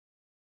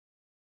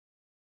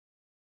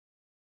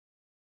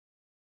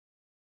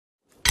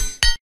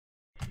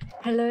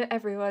Hello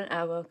everyone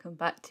and welcome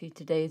back to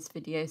today's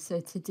video.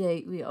 So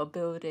today we are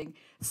building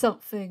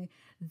something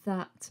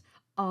that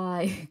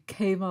I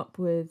came up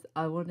with.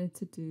 I wanted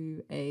to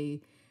do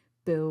a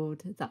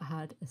build that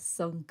had a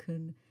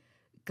sunken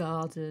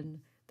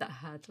garden that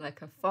had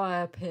like a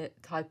fire pit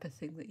type of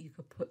thing that you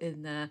could put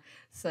in there.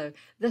 So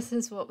this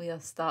is what we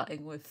are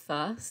starting with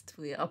first.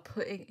 We are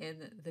putting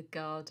in the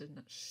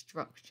garden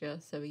structure.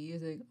 So we're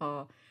using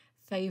our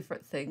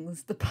favorite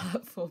things, the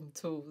platform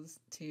tools,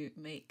 to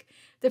make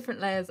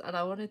different layers, and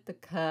I wanted the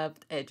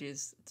curved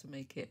edges to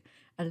make it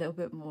a little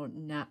bit more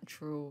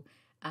natural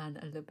and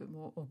a little bit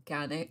more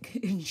organic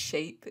in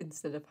shape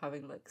instead of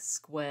having like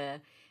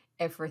square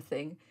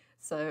everything.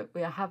 So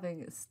we are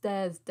having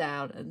stairs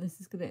down, and this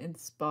is going to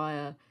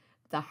inspire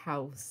the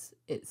house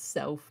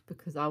itself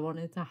because I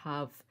wanted to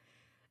have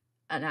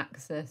an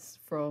access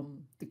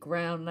from the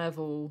ground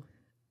level,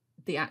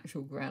 the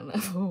actual ground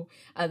level,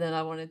 and then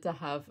I wanted to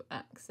have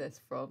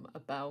access from a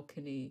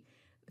balcony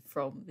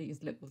from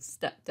these little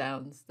step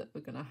downs that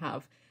we're going to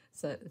have.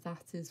 So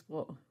that is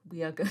what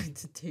we are going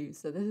to do.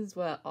 So this is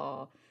where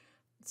our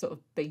sort of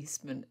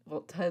basement,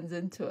 what turns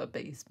into a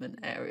basement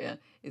area,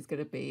 is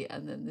going to be,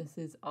 and then this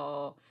is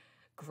our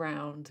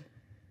ground,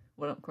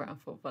 well, not ground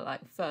floor, but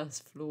like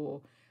first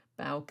floor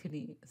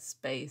balcony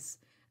space,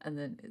 and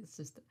then it's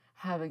just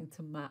having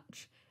to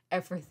match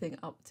everything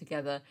up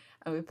together.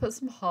 And we put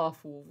some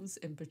half walls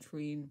in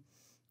between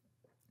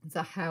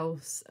the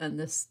house and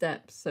the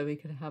steps so we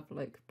could have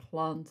like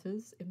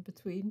planters in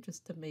between,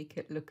 just to make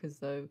it look as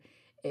though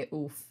it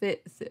all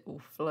fits, it all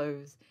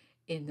flows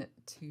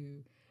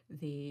into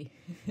the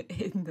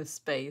in the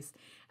space.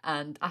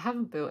 And I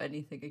haven't built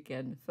anything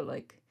again for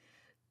like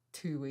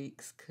 2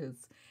 weeks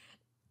because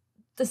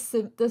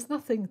there's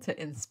nothing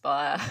to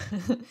inspire.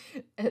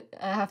 I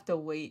have to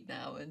wait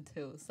now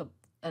until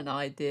an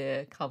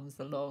idea comes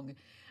along,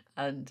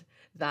 and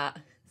that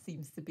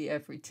seems to be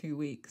every 2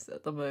 weeks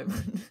at the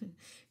moment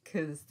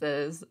because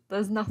there's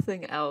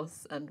nothing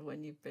else. And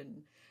when you've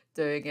been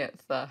doing it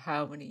for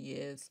how many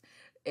years,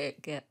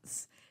 it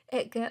gets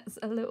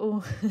a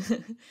little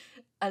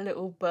a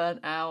little burnt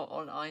out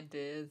on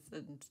ideas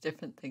and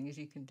different things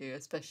you can do,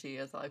 especially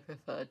as I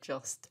prefer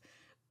just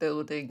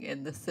building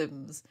in The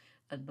Sims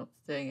and not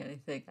doing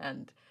anything.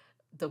 And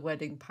the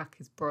wedding pack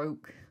is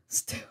broke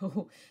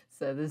still,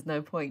 so there's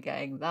no point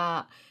getting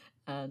that.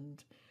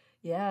 And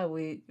yeah,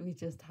 we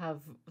just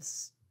have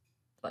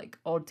like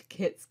odd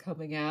kits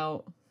coming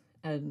out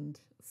and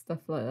stuff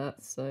like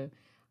that. So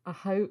I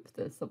hope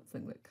there's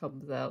something that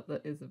comes out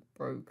that isn't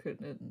broken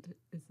and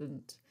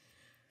isn't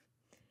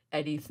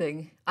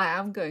anything. I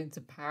am going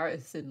to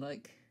Paris in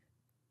like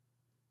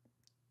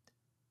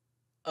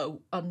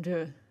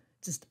under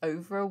just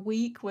over a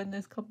week when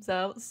this comes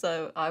out,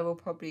 so I will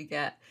probably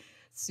get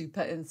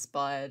super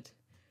inspired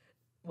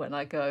when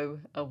I go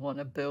and want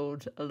to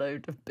build a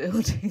load of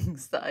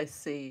buildings that I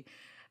see.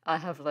 I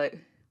have like,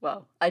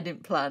 well, I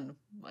didn't plan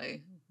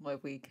my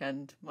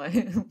weekend. My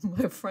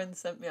my friend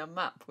sent me a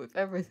map with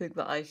everything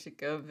that I should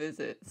go and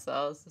visit, so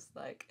I was just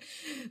like,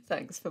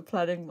 thanks for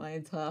planning my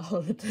entire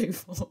holiday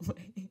for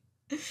me.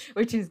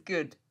 Which is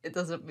good. It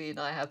doesn't mean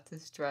I have to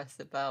stress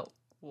about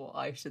what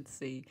I should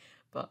see,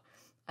 but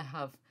I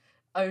have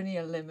only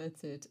a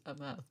limited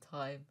amount of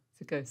time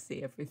to go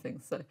see everything.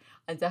 So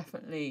I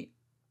definitely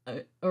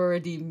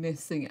already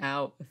missing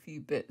out a few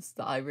bits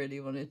that I really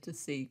wanted to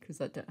see because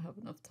I don't have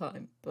enough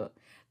time. But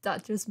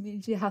that just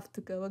means you have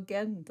to go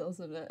again,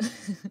 doesn't it?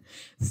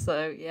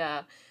 So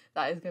yeah,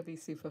 that is going to be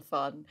super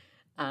fun,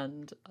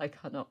 and I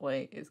cannot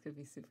wait. It's going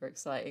to be super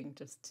exciting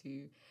just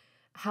to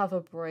have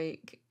a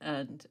break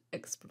and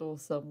explore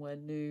somewhere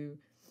new,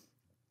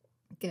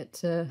 get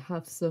to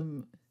have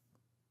some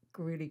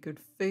really good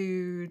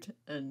food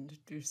and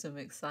do some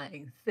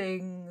exciting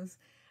things.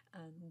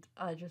 And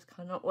I just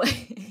cannot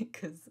wait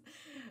because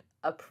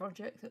a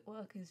project at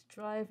work is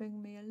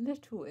driving me a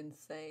little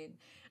insane,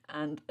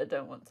 and I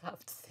don't want to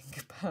have to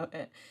think about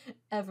it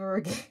ever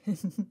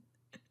again.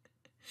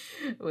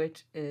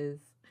 Which is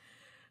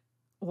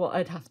what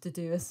I'd have to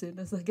do as soon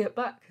as I get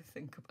back,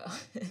 think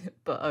about it.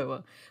 But oh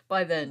well,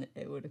 by then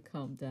it would have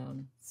calmed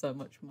down so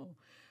much more.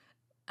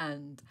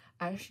 And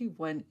I actually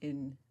went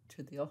into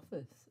the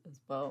office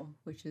as well,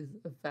 which is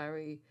a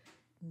very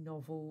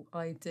novel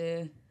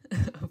idea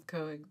of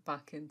going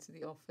back into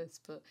the office,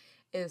 but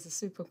it is a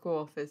super cool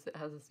office. It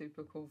has a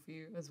super cool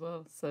view as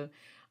well, so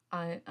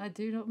I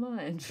do not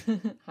mind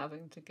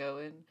having to go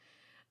in,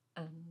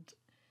 and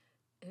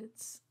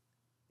it's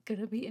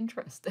gonna be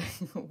interesting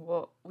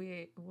what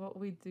we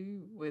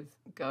do with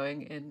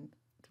going in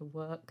to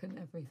work and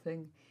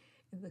everything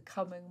in the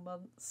coming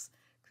months,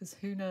 because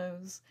who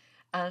knows.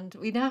 And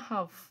we now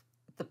have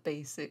the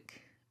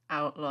basic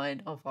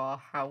outline of our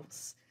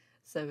house.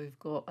 So we've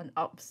got an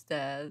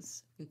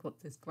upstairs, we've got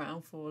this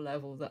ground floor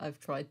level that I've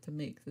tried to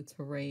make the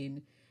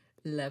terrain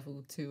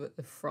level to at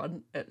the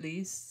front at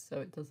least, so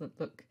it doesn't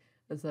look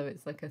as though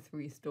it's like a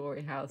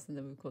 3-story house. And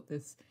then we've got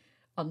this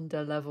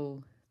under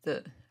level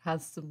that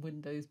has some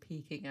windows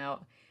peeking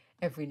out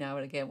every now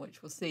and again,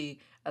 which we'll see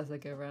as I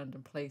go around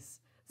and place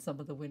some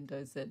of the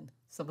windows in.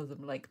 Some of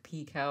them like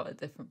peek out at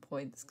different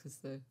points because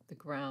the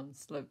ground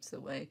slopes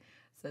away.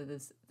 So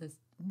there's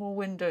more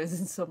windows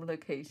in some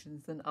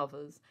locations than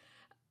others.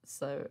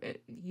 So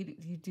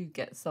you do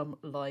get some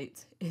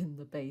light in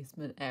the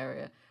basement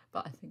area,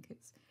 but I think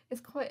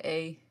it's quite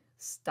a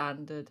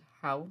standard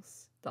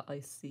house that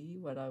I see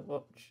when I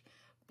watch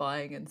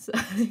buying and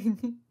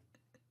selling.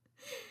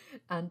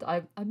 And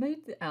I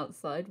made the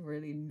outside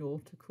really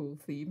nautical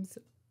themes.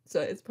 So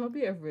it's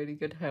probably a really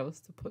good house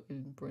to put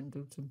in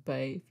Brindleton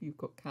Bay if you've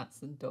got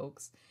cats and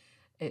dogs.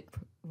 It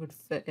would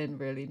fit in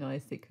really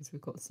nicely because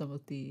we've got some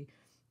of the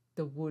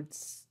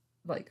woods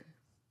like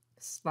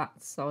slat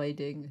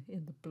siding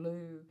in the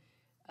blue,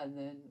 and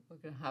then we're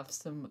going to have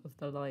some of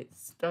the light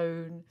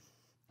stone,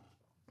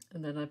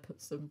 and then I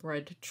put some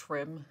red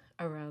trim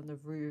around the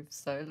roof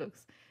so it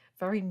looks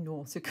very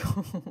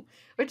nautical,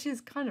 which is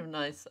kind of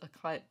nice. I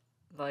quite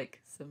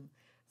like some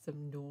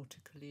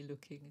nautically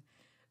looking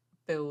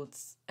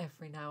builds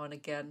every now and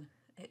again.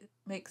 It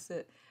makes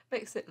it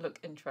look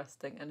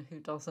interesting, and who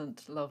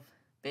doesn't love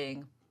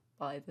being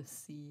by the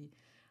sea?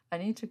 I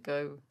need to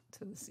go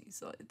to the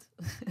seaside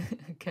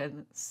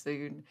again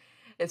soon.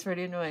 It's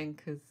really annoying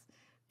because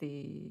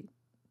the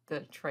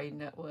train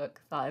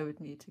network that I would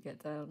need to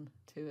get down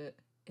to it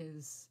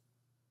is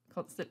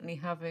constantly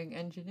having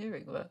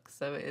engineering work,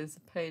 so it is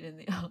a pain in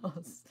the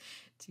ass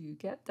to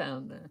get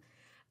down there,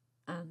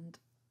 and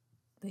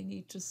they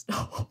need to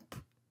stop.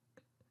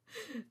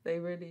 They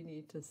really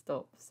need to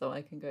stop so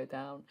I can go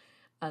down.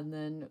 And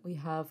then we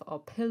have our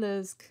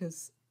pillars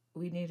because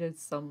we needed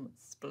some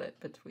split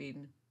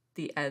between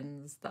the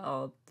ends that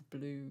are the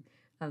blue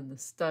and the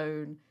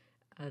stone,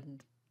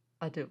 and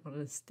I don't want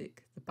to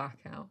stick the back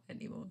out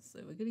anymore, so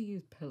we're going to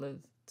use pillars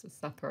to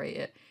separate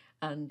it.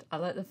 And I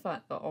like the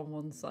fact that on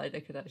one side I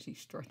could actually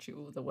stretch it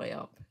all the way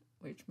up,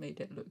 which made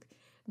it look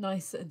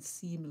nice and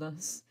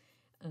seamless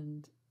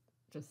and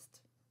just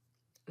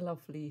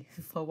lovely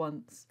for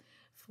once.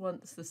 For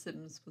once the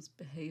Sims was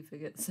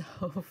behaving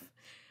itself.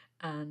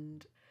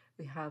 And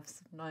we have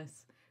some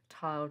nice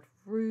tiled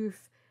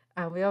roof,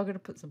 and we are going to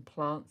put some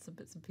plants and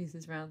bits and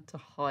pieces around to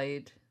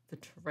hide the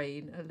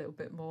terrain a little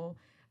bit more.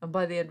 And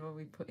by the end, when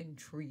we put in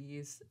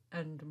trees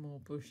and more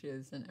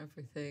bushes and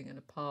everything and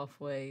a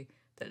pathway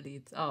that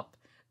leads up,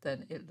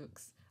 then it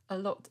looks a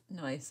lot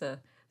nicer.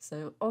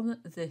 So on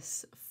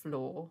this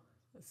floor,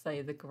 let's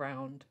say the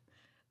ground,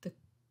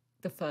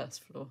 the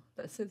first floor,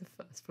 let's say the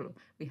first floor,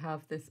 we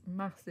have this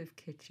massive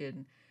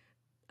kitchen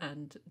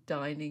and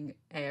dining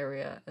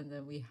area, and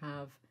then we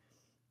have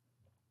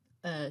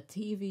a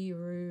TV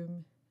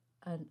room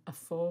and a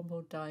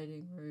formal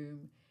dining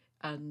room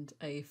and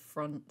a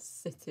front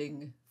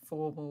sitting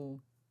formal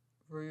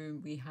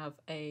room. We have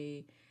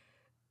a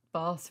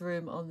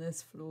bathroom on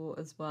this floor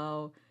as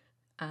well,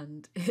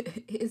 and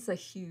it is a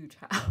huge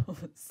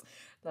house.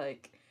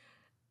 Like,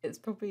 it's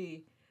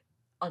probably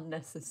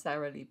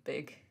unnecessarily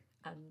big,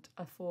 and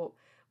I thought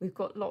we've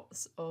got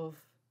lots of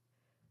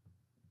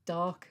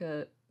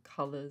darker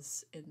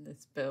colours in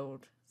this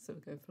build, so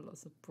we're going for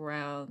lots of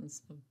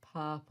browns and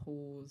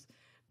purples,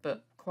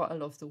 but quite a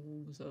lot of the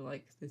walls are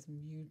like this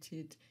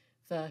muted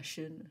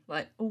version,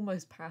 like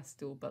almost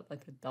pastel, but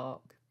like a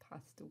dark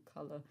pastel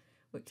colour,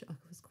 which I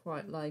was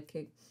quite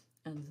liking.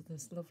 And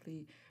this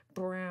lovely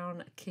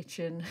brown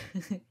kitchen.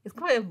 It's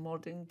quite a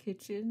modern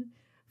kitchen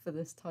for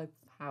this type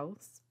of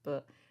house,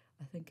 but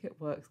I think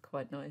it works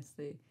quite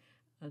nicely,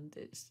 and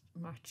it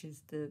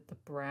matches the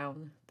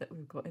brown that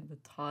we've got in the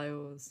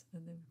tiles,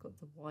 and then we've got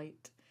the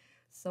white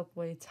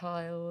subway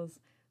tiles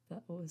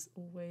that was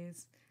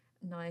always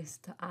nice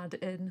to add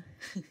in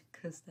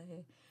because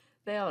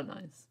they are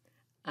nice.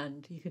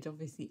 And you could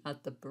obviously add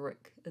the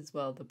brick as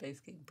well. The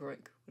basic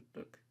brick would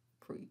look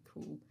pretty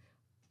cool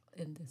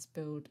in this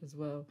build as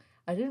well.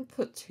 I didn't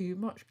put too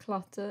much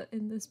clutter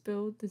in this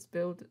build. This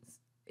build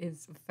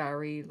is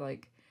very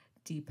like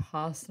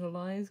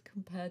depersonalized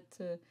compared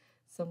to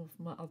some of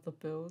my other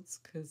builds,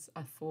 because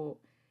I thought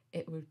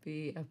it would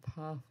be a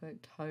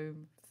perfect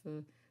home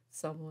for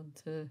someone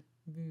to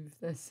move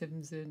their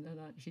Sims in and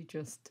actually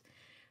just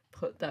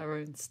put their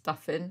own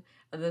stuff in.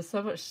 And there's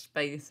so much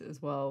space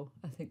as well.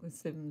 I think the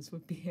Sims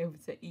would be able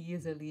to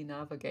easily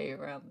navigate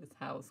around this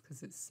house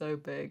because it's so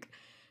big.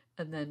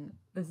 And then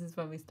this is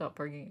when we start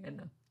bringing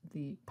in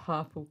the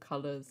purple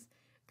colours,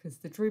 because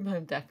the Dream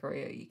Home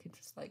Decorator, you can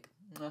just like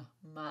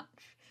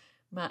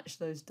match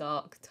those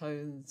dark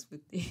tones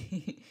with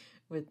the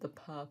with the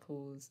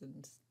purples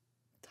and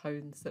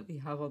tones that we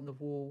have on the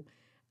wall.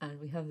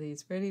 And we have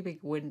these really big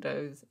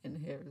windows in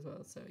here as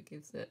well, so it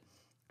gives it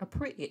a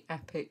pretty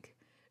epic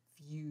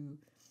view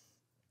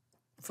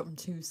from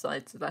two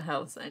sides of the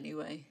house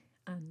anyway.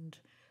 And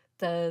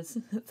there's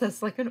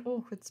like an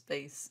awkward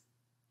space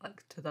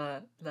like to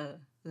the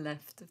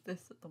left of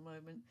this at the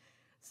moment,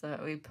 so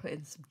we put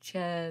in some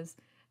chairs,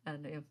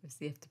 and we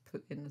obviously have to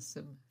put in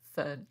some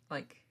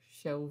like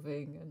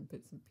shelving and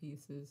bits and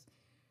pieces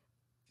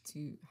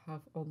to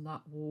have on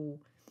that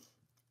wall.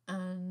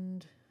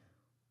 And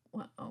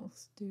what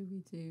else do?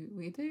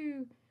 We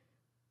do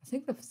I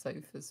think the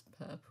sofa's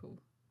purple.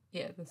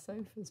 Yeah, the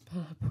sofa's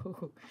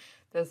purple.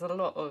 There's a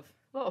lot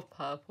of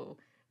purple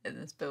in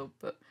this build,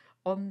 but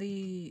on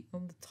the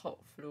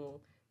top floor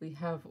we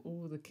have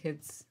all the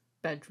kids'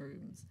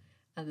 bedrooms,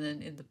 and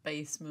then in the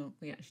basement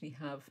we actually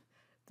have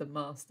the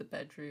master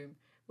bedroom,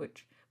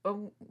 which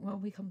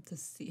when we come to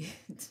see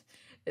it,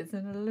 it's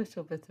in a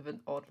little bit of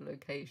an odd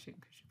location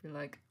because you'd be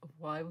like,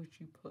 why would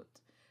you put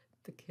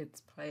the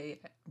kids' play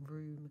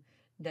room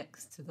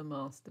next to the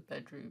master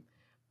bedroom?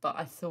 But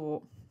I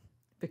thought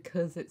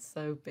because it's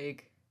so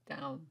big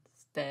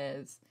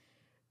downstairs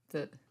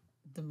that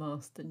the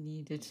master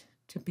needed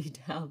to be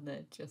down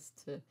there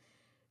just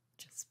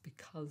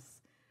because.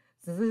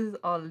 So this is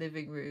our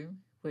living room,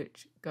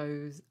 which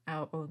goes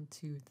out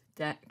onto the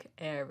deck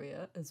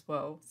area as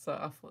well. So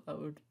I thought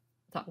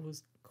that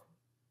was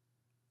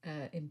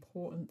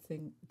important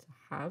thing to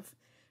have,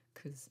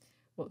 because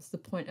what's the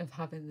point of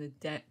having the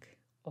deck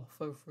off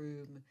a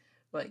room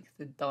like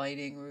the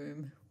dining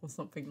room or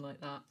something like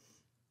that?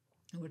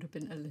 It would have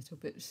been a little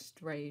bit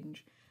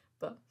strange.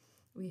 But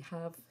we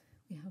have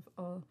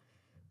our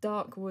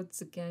dark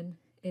woods again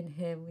in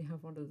here. We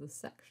have one of the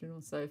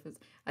sectional sofas.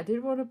 I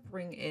did want to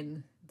bring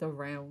in the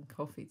round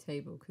coffee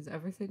table because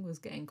everything was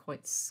getting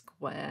quite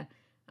square,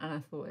 and I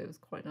thought it was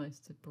quite nice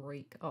to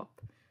break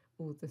up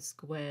all the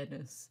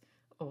squareness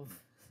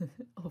of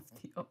of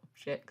the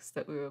objects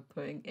that we were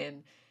putting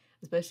in,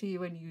 especially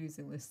when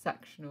using the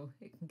sectional.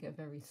 It can get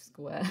very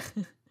square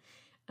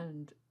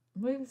and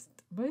most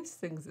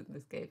things in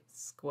this game are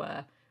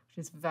square, which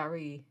is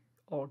very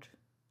odd.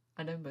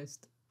 I know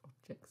most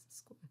objects are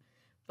square,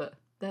 but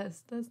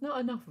there's not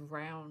enough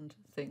round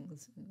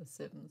things in The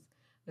Sims.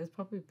 It's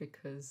probably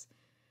because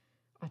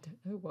I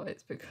don't know why.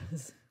 It's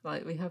because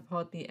like we have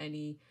hardly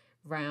any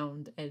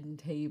round end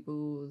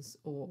tables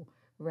or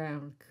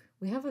round.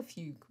 We have a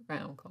few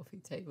round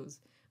coffee tables.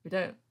 We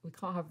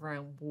can't have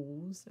round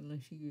walls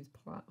unless you use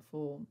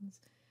platforms,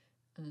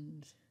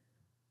 and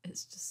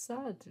it's just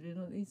sad. You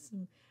know, need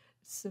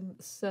some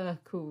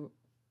circle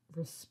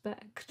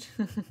respect.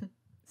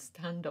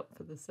 Stand up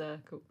for the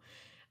circle.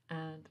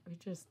 And we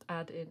just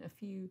add in a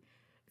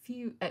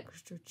few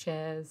extra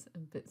chairs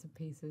and bits and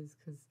pieces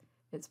because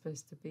it's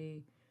supposed to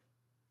be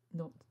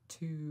not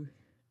too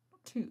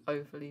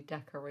overly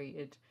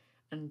decorated,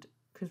 and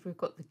because we've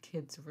got the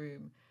kids'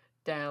 room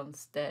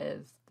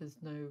downstairs, there's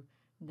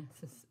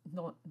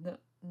not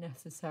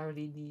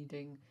necessarily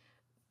needing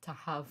to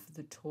have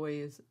the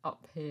toys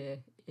up here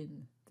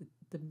in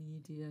the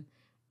media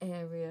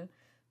area,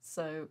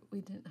 so we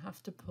didn't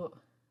have to put.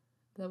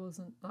 There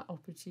wasn't that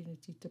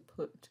opportunity to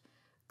put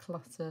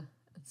clutter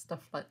and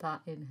stuff like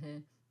that in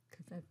here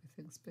because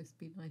everything's supposed to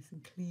be nice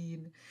and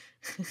clean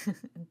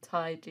and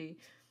tidy.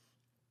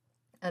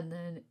 And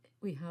then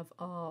we have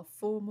our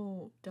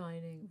formal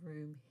dining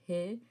room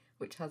here,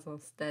 which has our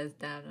stairs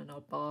down and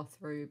our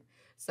bathroom.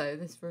 So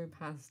this room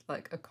has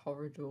like a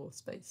corridor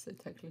space, so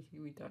technically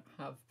we don't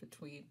have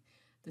between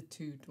the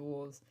two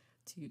doors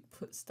to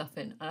put stuff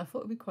in. And I thought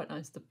it'd be quite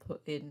nice to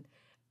put in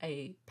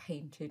a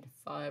painted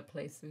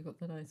fireplace. So we've got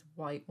the nice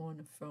white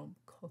one from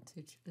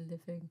Cottage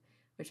Living,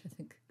 which I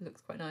think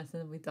looks quite nice,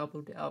 and then we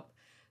doubled it up.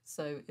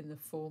 So in the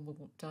formal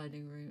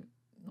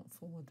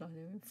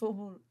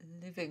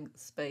living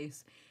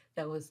space,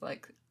 there was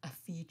like a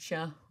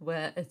feature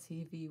where a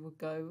TV would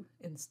go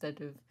instead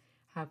of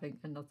having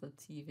another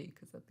TV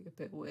because that'd be a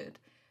bit weird.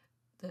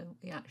 Then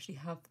we actually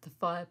have the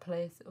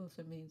fireplace. It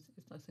also means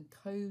it's nice and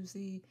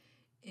cozy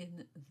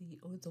in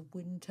the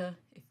winter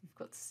if you've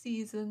got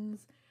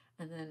seasons.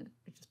 And then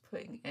we're just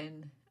putting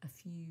in a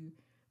few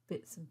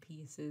bits and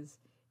pieces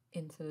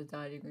into the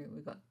dining room.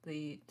 We've got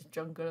the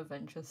Jungle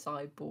Adventure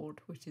sideboard,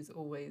 which is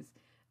always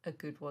a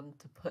good one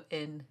to put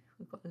in.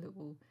 We've got a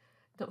little,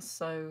 not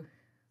so,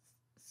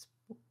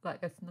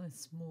 like a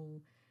nice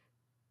small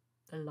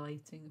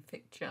lighting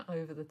fixture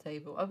over the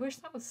table. I wish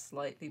that was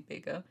slightly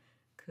bigger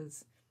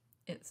because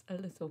it's a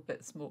little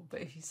bit small,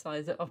 but if you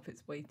size it up,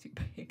 it's way too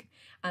big.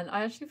 And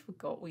I actually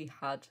forgot we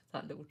had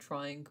that little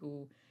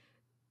triangle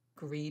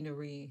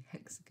greenery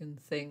hexagon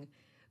thing,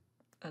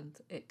 and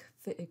it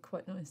fitted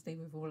quite nicely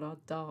with all our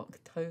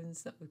dark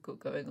tones that we've got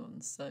going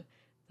on. So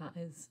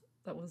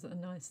that was a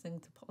nice thing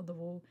to put on the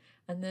wall.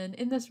 And then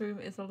in this room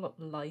it's a lot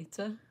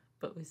lighter,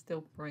 but we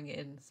still bring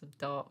in some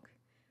dark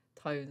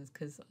tones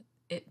because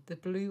the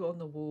blue on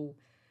the wall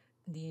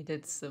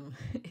needed some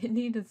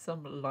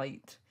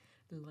lightness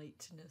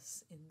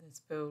in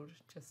this build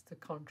just to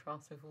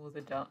contrast with all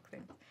the dark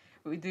things.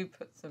 But we do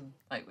put some,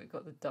 like we've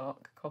got the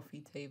dark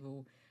coffee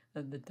table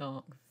and the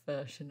dark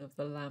version of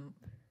the lamp,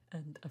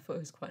 and I thought it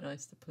was quite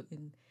nice to put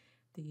in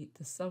the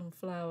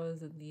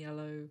sunflowers and the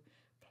yellow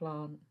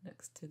plant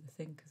next to the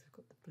thing because we've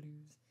got the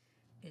blues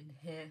in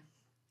here,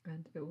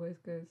 and it always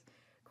goes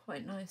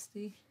quite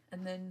nicely.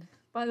 And then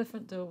by the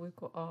front door we've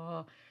got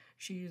our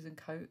shoes and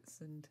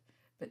coats and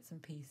bits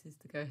and pieces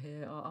to go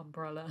here, our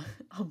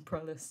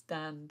umbrella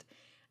stand,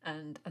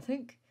 and I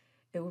think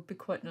it would be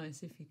quite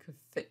nice if you could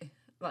fit,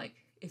 like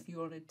if you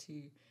wanted to,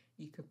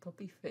 you could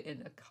probably fit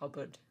in a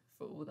cupboard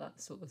for all that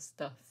sort of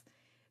stuff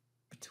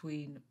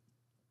between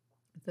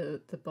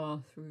the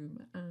bathroom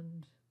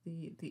and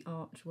the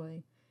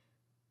archway.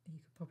 You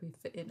could probably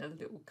fit in a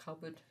little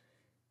cupboard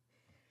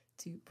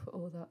to put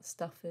all that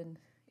stuff in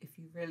if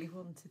you really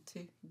wanted to.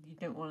 You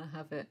don't want to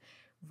have it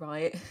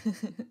right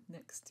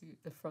next to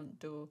the front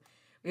door.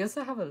 We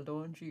also have a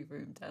laundry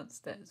room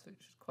downstairs, which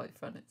is quite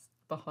fun. It's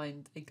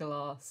behind a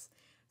glass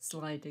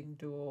sliding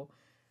door,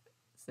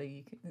 so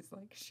you can, it's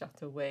like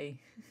shut away,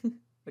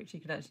 which you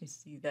can actually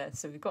see there.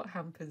 So we've got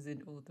hampers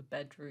in all the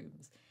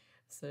bedrooms,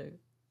 so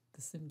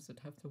the Sims would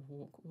have to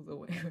walk all the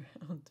way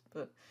around,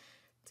 but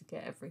to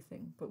get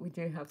everything. But we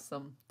do have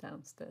some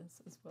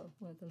downstairs as well,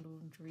 where the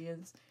laundry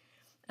is.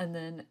 And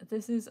then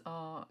this is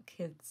our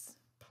kids'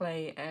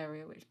 play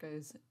area, which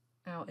goes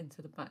out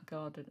into the back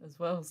garden as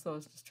well. So I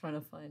was just trying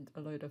to find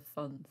a load of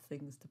fun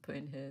things to put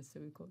in here. So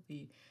we've got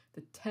the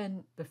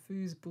tent, the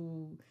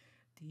foosball,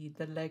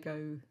 the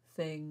Lego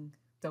thing,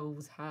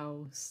 doll's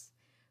house.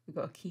 We've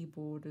got a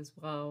keyboard as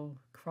well,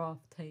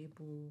 craft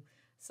table,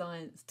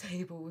 science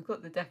table. We've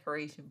got the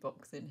decoration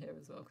box in here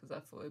as well, because I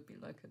thought it'd be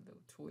like a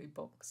little toy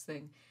box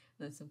thing.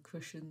 And then some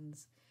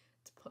cushions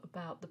to put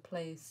about the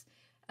place.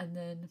 And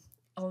then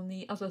on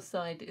the other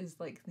side is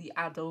like the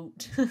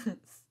adult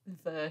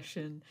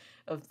version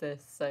of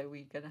this. So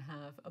we're going to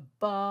have a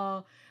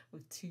bar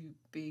with two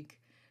big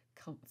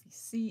comfy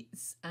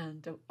seats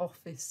and an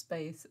office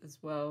space as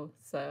well.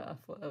 So I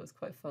thought that was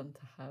quite fun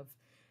to have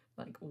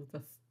like all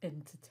the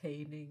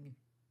entertaining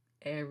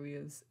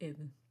areas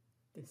in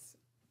this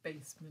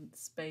basement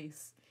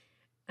space.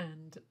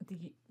 And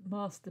the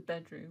master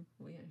bedroom,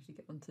 we actually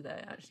get onto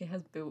there, actually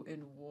has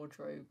built-in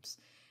wardrobes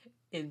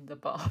in the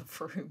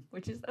bathroom,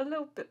 which is a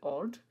little bit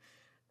odd,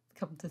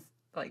 come to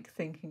like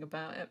thinking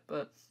about it,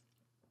 but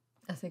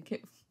I think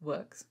it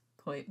works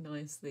quite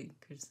nicely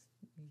because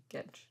you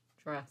get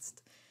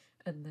dressed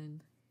and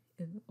then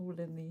all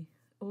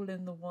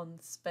in the one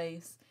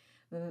space.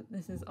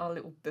 This is our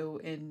little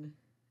built-in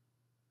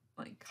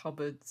like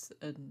cupboards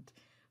and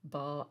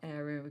bar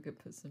area. We could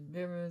put some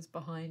mirrors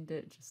behind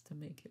it just to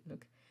make it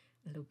look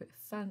a little bit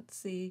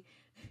fancy.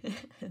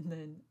 And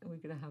then we're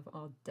going to have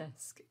our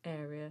desk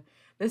area.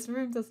 This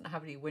room doesn't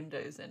have any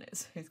windows in it,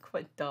 so it's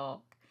quite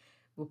dark.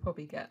 We'll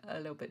probably get a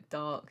little bit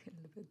dark, a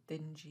little bit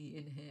dingy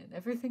in here. And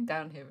everything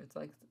down here is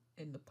like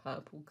in the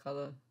purple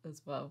colour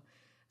as well,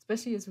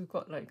 especially as we've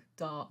got like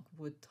dark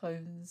wood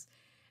tones.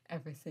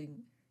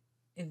 Everything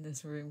in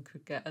this room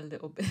could get a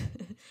little bit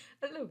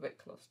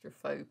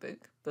claustrophobic,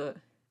 but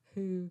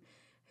who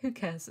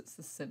cares? It's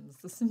The Sims.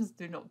 The Sims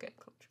do not get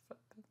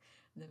claustrophobic.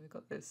 And then we've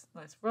got this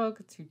nice rug,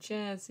 2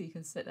 chairs, so you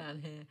can sit down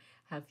here,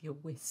 have your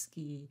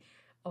whiskey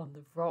on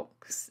the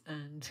rocks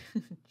and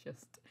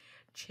just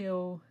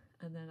chill.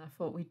 And then I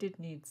thought we did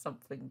need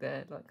something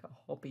there, like a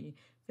hobby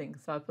thing.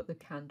 So I put the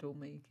candle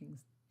making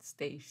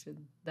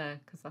station there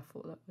because I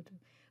thought that'd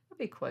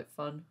be quite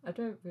fun. I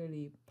don't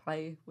really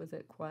play with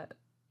it quite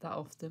that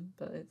often,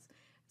 but it's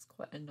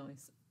quite a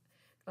nice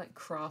like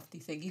crafty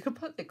thing. You could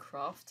put the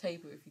craft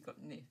table if you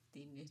got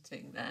nifty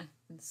knitting there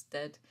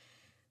instead,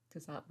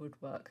 because that would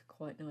work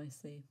quite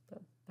nicely.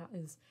 But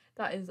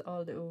that is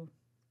our little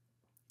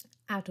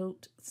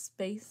adult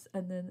space.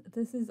 And then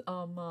this is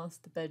our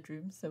master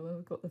bedroom. So where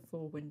we've got the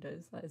 4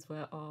 windows, that is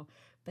where our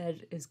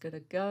bed is going to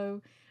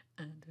go.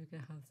 And we're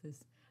going to have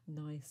this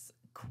nice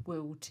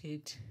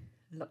quilted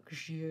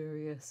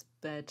luxurious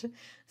bed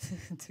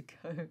to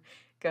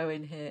go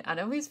in here. And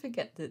I always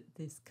forget that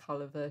this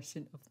colour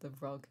version of the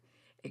rug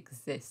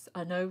exists.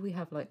 I know we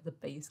have like the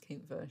base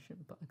cane version,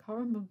 but I can't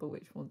remember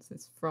which one's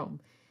this from.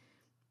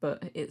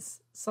 But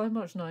it's so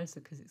much nicer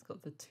because it's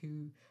got the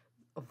 2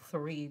 or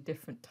 3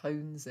 different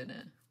tones in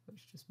it,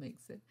 which just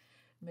makes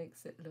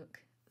it look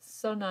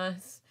so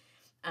nice.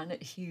 And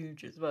it's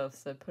huge as well,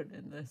 so putting it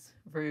in this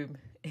room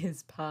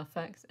is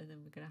perfect. And then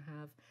we're gonna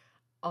have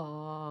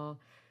our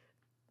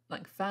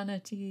like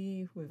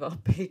vanity with our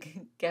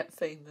big Get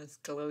Famous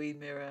glowy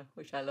mirror,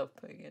 which I love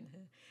putting in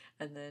here.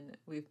 And then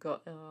we've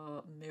got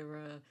our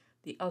mirror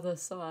the other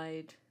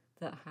side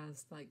that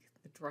has like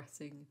the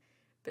dressing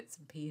bits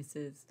and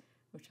pieces,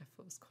 which I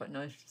thought was quite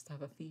nice just to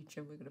have a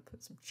feature. We're going to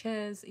put some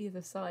chairs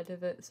either side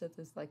of it, so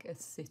there's like a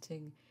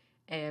sitting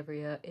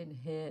area in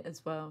here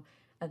as well.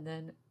 And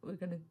then we're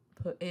going to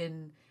put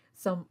in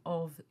some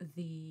of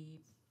the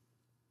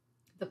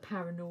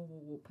paranormal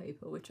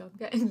wallpaper, which I'm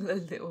getting a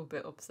little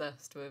bit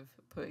obsessed with,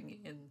 putting it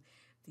in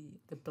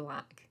the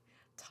black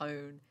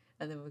tone.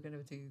 And then we're going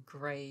to do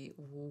grey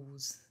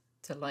walls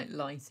to like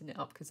lighten it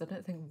up, because I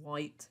don't think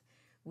white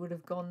would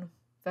have gone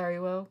very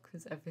well,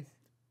 because everything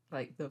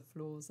like the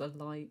floors are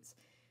light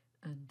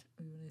and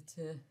we wanted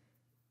to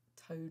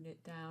tone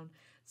it down.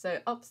 So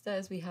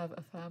upstairs we have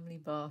a family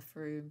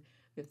bathroom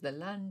with the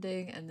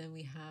landing, and then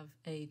we have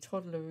a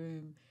toddler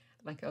room,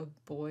 like a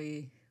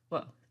boy,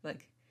 well,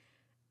 like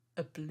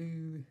a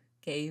blue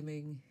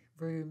gaming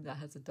room that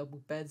has a double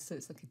bed, so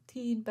it's like a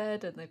teen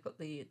bed, and they've got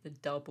the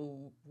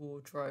double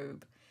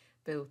wardrobe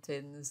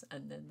built-ins.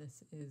 And then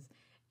this is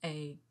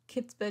a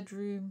kid's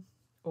bedroom,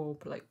 or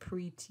like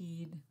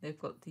pre-teen. They've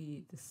got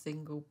the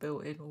single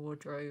built-in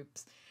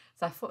wardrobes.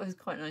 So I thought it was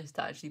quite nice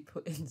to actually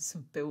put in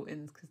some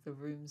built-ins because the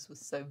rooms were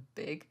so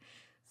big.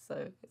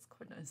 so it's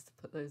quite nice to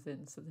put those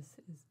in. So this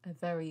is a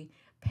very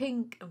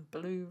pink and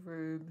blue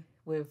room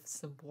with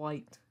some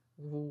white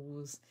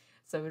walls.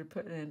 So we're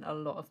putting in a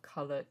lot of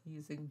colour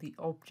using the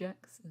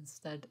objects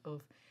instead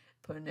of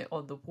putting it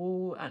on the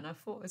wall, and I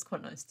thought it was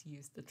quite nice to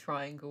use the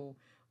triangle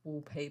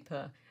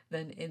wallpaper.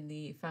 Then in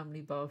the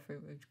family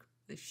bathroom, we've got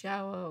the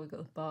shower, we've got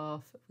the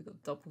bath, we've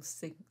got double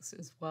sinks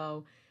as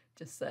well,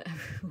 just so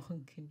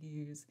everyone can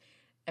use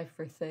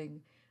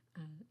everything.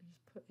 And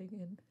just putting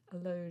in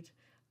a load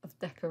of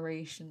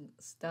decoration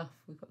stuff.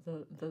 We've got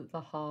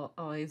the heart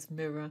eyes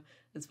mirror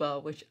as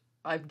well, which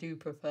I do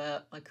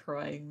prefer my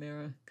crying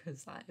mirror,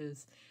 because that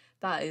is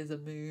a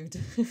mood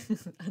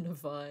and a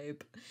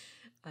vibe.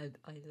 I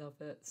love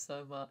it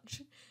so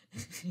much.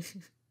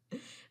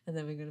 And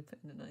then we're going to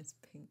put in a nice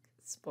pink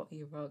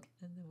spotty rug,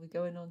 and then we're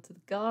going on to the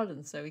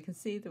garden, so we can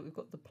see that we've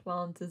got the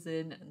planters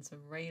in and some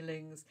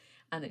railings,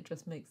 and it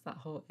just makes that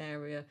whole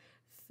area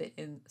fit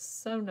in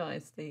so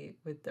nicely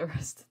with the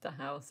rest of the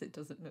house. It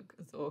doesn't look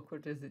as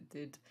awkward as it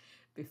did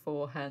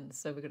beforehand.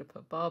 So we're going to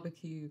put a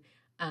barbecue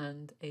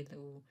and a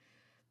little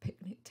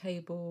picnic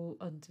table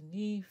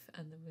underneath,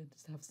 and then we'll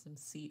just have some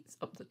seats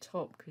up the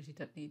top because you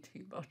don't need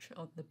too much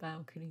on the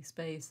balcony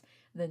space.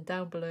 And then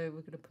down below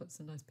we're going to put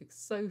some nice big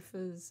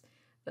sofas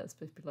that's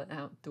supposed to be like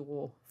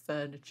outdoor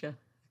furniture,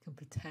 I can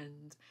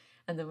pretend.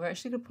 And then we're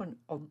actually going to put an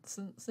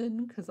onsen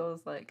in, because I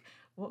was like,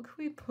 what can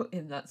we put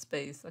in that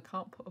space? I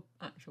can't put an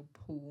actual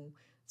pool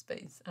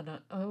space, and I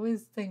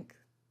always think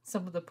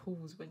some of the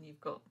pools, when you've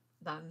got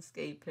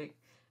landscaping,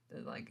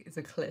 like it's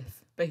a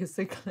cliff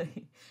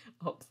basically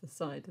up the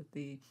side of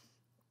the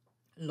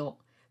lot,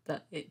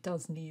 that it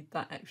does need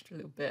that extra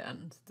little bit,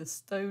 and the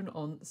stone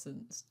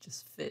onsens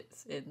just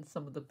fits in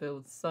some of the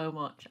builds so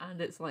much,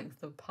 and it's like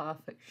the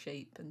perfect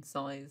shape and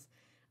size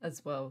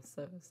as well,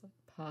 so it's like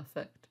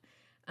perfect.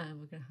 And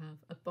we're going to have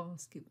a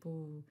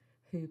basketball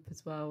hoop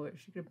as well. We're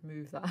actually going to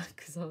move that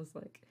because I was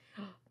like,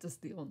 oh, does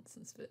the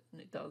onsens fit?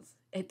 And it does.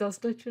 It does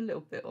glitch a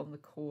little bit on the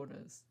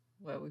corners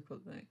where we've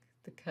got like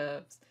the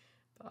curves,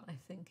 but I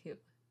think your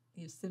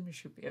Sims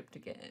should be able to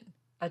get in.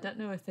 I don't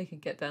know if they can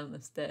get down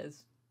the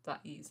stairs that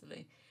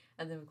easily.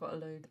 And then we've got a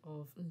load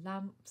of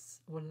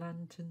lamps or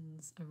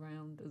lanterns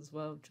around as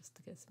well, just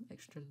to get some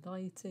extra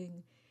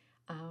lighting.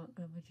 And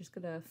we're just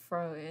going to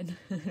throw in,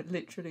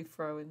 literally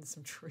throw in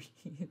some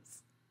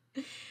trees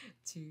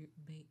to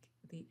make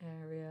the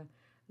area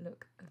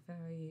look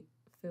very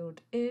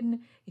filled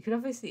in. You could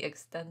obviously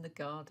extend the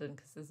garden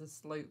because there's a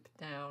slope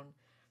down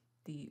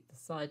the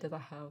side of the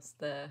house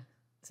there,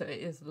 so it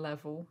is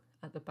level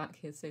at the back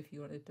here. So if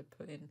you wanted to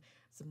put in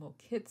some more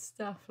kids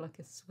stuff like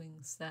a swing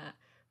set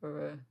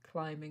or a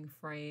climbing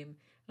frame,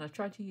 and I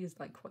tried to use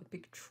like quite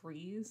big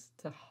trees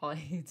to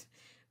hide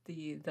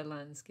the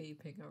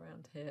landscaping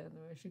around here. And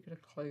we're actually going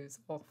to close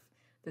off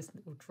this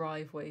little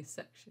driveway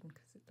section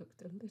because it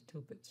looked a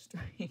little bit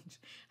strange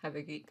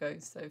having it go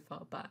so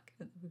far back.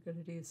 And we're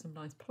going to do some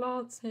nice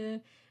plants here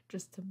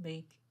just to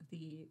make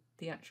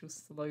the actual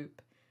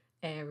slope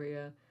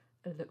area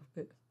a little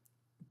bit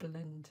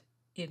blend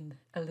in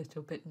a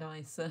little bit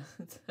nicer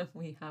than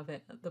we have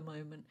it at the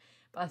moment.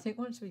 But I think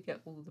once we get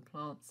all the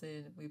plants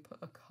in, we put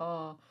a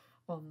car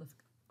on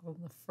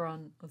the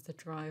front of the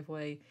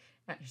driveway,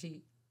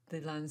 actually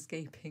the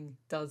landscaping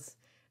does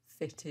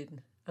fit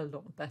in a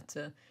lot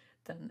better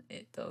than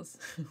it does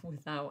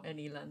without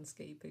any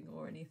landscaping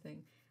or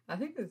anything. I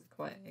think it's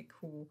quite a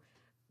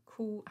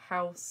cool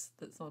house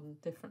that's on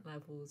different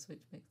levels,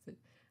 which makes it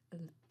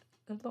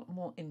a lot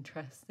more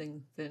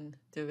interesting than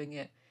doing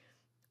it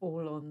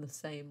all on the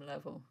same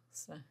level.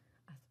 So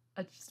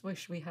I just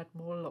wish we had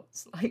more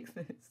lots like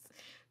this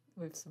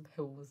with some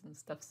hills and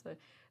stuff. So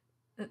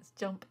let's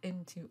jump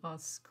into our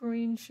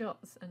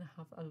screenshots and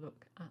have a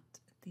look at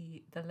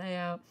the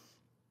layout.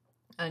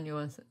 And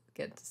you'll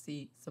get to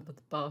see some of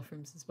the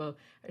bathrooms as well.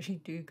 I actually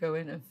do go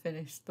in and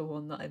finish the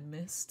one that I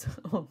missed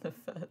on the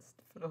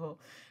first floor,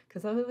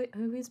 because I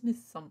always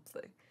miss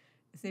something.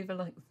 It's either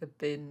like the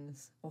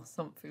bins or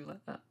something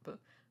like that, but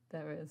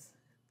there is.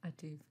 I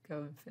do go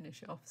and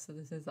finish it off. So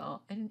this is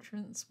our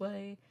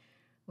entranceway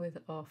with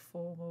our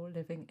formal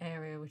living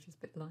area, which is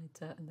a bit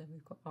lighter, and then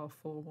we've got our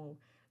formal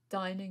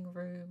dining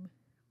room.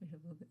 We have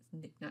all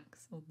these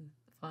knickknacks on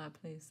the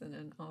fireplace, and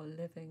then our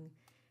living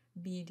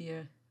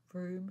media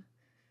room.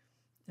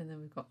 And then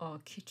we've got our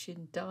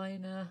kitchen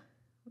diner,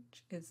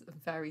 which is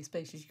very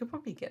spacious. You could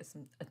probably get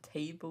a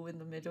table in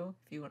the middle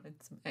if you wanted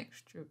some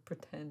extra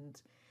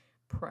pretend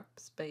prep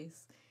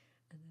space.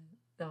 And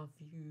then our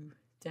view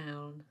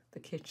down the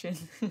kitchen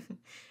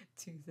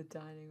to the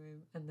dining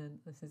room. And then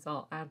this is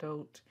our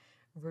adult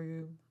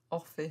room,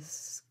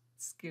 office,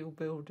 skill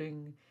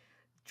building,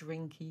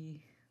 drinky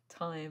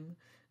time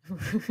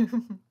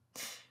room.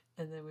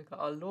 And then we've got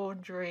our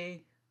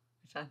laundry,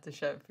 which I had to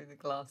show through the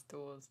glass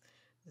doors.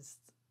 Just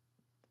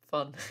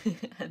fun.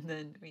 And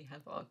then we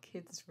have our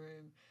kids'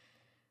 room,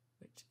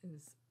 which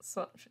is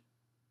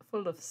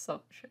full of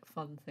such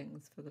fun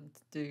things for them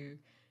to do.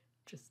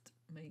 Just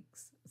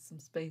makes some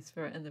space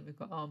for it. And then we've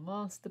got our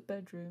master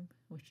bedroom,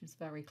 which is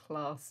very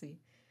classy.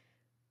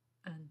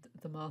 and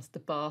the master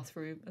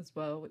bathroom as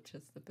well, which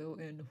has the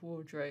built-in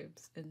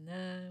wardrobes in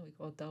there. We've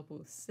got a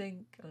double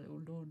sink, a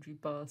little laundry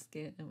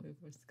basket, and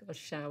we've just got a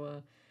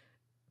shower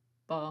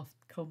bath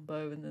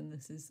combo. And then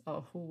this is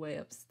our hallway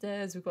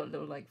upstairs. We've got a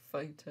little like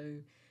photo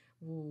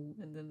wall,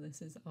 and then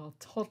this is our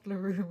toddler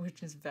room,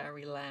 which is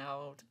very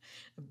loud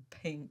and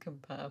pink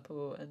and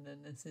purple. And then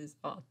this is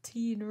our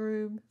teen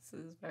room, so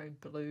it's very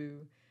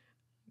blue,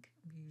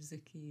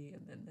 music-y.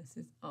 And then this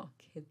is our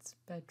kids'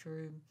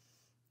 bedroom,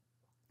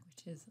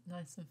 which is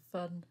nice and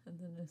fun. And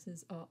then this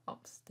is our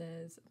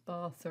upstairs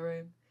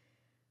bathroom,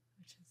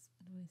 which is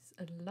nice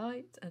and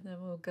light. And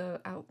then we'll go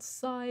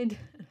outside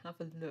and have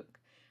a look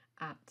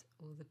at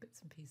all the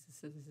bits and pieces.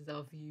 So this is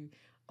our view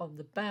on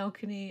the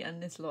balcony,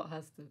 and this lot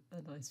has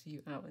a nice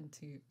view out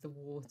into the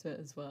water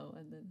as well.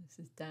 And then this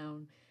is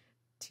down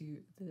to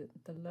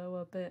the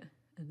lower bit,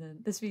 and then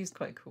this view is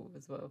quite cool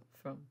as well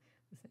from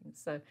the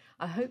things. So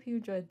I hope you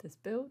enjoyed this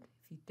build.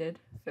 If you did,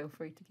 feel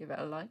free to give it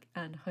a like,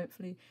 and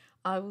hopefully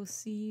I will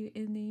see you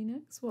in the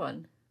next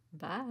one.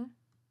 Bye.